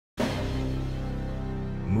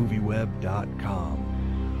MovieWeb.com.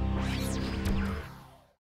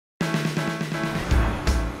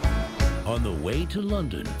 On the way to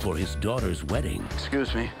London for his daughter's wedding.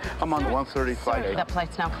 Excuse me, I'm on the 1:30 flight. Sir, that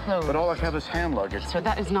flight's now closed. But all I have is hand luggage. Sir,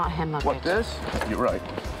 that is not hand luggage. What, this? You're right.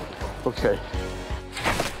 Okay.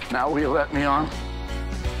 Now will you let me on?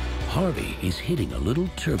 Harvey is hitting a little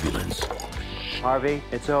turbulence. Harvey,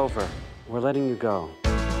 it's over. We're letting you go.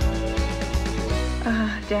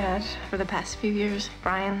 Dad, for the past few years,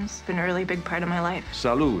 Brian's been a really big part of my life.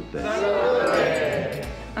 Salud.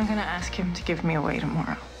 I'm gonna ask him to give me away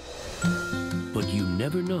tomorrow. But you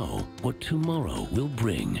never know what tomorrow will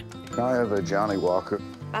bring. Can I have a Johnny Walker?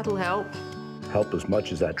 That'll help. Help as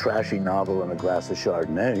much as that trashy novel and a glass of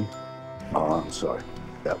Chardonnay. Oh, I'm sorry.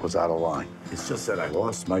 That was out of line. It's just that I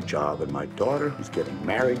lost my job, and my daughter, who's getting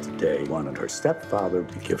married today, wanted her stepfather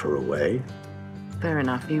to give her away. Fair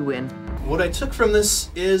enough, you win. What I took from this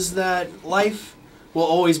is that life will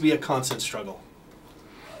always be a constant struggle.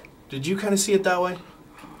 Did you kind of see it that way?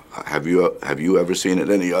 Have you ever seen it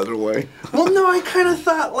any other way? Well, no, I kind of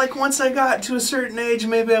thought, like, once I got to a certain age,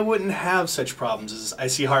 maybe I wouldn't have such problems as I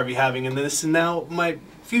see Harvey having in this, and now my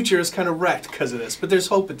future is kind of wrecked because of this. But there's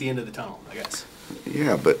hope at the end of the tunnel, I guess.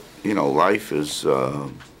 Yeah, but, you know, life is,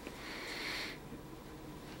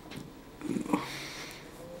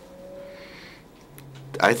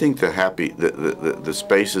 I think the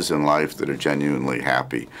spaces in life that are genuinely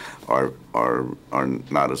happy are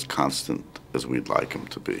not as constant as we'd like them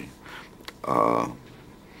to be.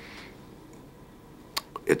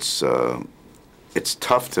 It's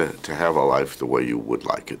tough to have a life the way you would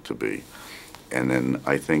like it to be. And then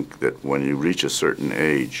I think that when you reach a certain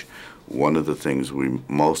age, one of the things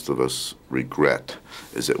most of us regret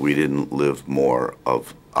is that we didn't live more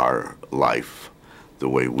of our life the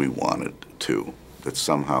way we wanted to, that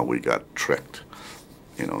somehow we got tricked,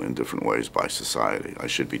 you know, in different ways by society. I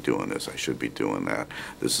should be doing this, I should be doing that,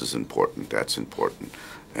 this is important, that's important.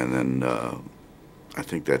 And then I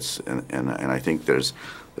think that's, and I think there's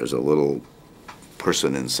a little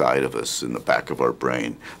person inside of us in the back of our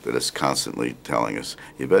brain that is constantly telling us,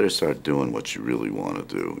 you better start doing what you really want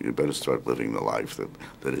to do. You better start living the life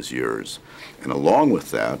that is yours. And along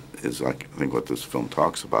with that is, I think what this film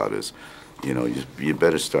talks about is, you know, you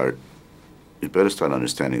better start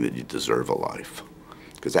understanding that you deserve a life,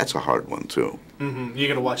 because that's a hard one too. Mm-hmm. You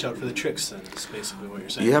got to watch out for the tricks. Then, is basically what you're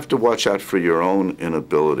saying. You have to watch out for your own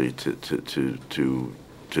inability to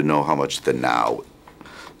know how much the now,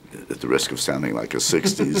 at the risk of sounding like a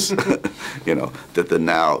 60s, you know, that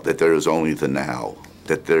there is only the now,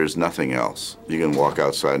 that there's nothing else. You can walk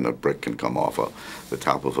outside and a brick can come off the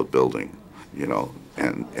top of a building, you know,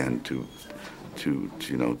 and to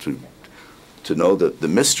know that the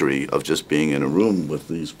mystery of just being in a room with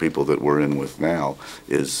these people that we're in with now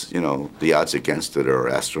is, you know, the odds against it are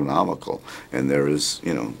astronomical. And there is,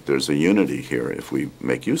 you know, there's a unity here if we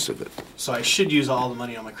make use of it. So I should use all the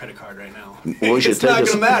money on my credit card right now. Well, it's not going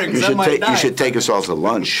to matter because I might die. You should take us all to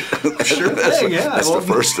lunch. Sure thing, yeah. That's the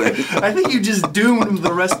first thing. I think you just doomed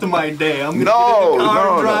the rest of my day. I'm going to get in the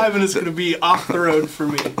car and drive, and it's going to be off the road for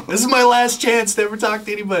me. This is my last chance to ever talk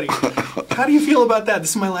to anybody. How do you feel about that?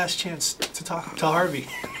 This is my last chance to talk to Harvey.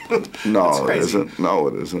 No, it isn't. No,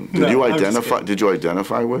 it isn't. Did you identify? Did you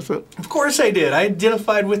identify with it? Of course I did. I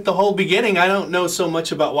identified with the whole beginning. I don't know so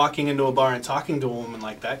much about walking into a bar and talking to a woman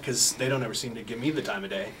like that because they don't ever seem to give me the time of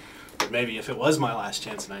day. But maybe if it was my last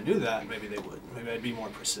chance and I knew that, maybe they would. Maybe I'd be more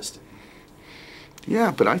persistent.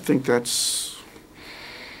 Yeah, but I think that's.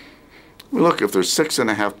 I mean, look, if there's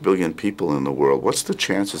 6.5 billion people in the world, what's the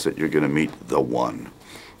chances that you're going to meet the one?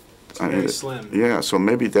 It's very slim. Yeah, so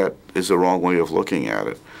maybe that is the wrong way of looking at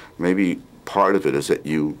it. Maybe part of it is that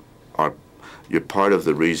you're part of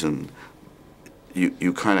the reason.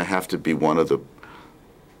 You kind of have to be one of the.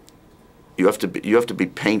 You have to be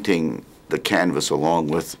painting the canvas along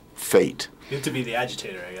with fate. You have to be the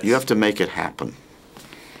agitator, I guess. You have to make it happen,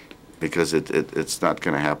 because it's not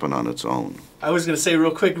going to happen on its own. I was going to say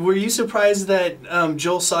real quick, were you surprised that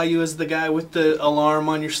Joel saw you as the guy with the alarm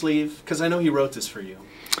on your sleeve? Because I know he wrote this for you.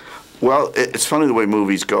 Well, it's funny the way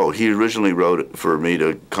movies go. He originally wrote it for me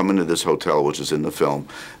to come into this hotel, which is in the film,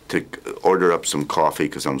 to order up some coffee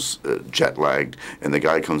because I'm jet-lagged, and the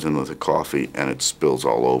guy comes in with a coffee and it spills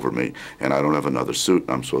all over me, and I don't have another suit, and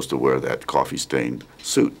I'm supposed to wear that coffee-stained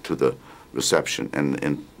suit to the reception.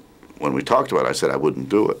 And when we talked about it, I said I wouldn't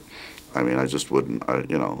do it. I mean, I just wouldn't,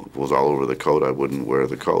 you know, if it was all over the coat, I wouldn't wear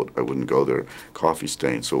the coat. I wouldn't go there coffee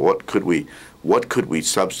stained. So what could we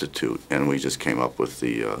substitute? And we just came up with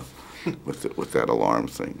the, with that alarm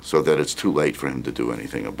thing, so that it's too late for him to do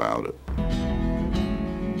anything about it.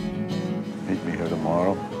 Meet me here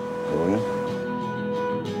tomorrow, will you?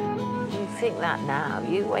 think that now.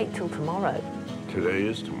 You wait till tomorrow. Today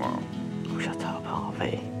is tomorrow. Oh, shut up,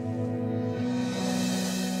 Harvey.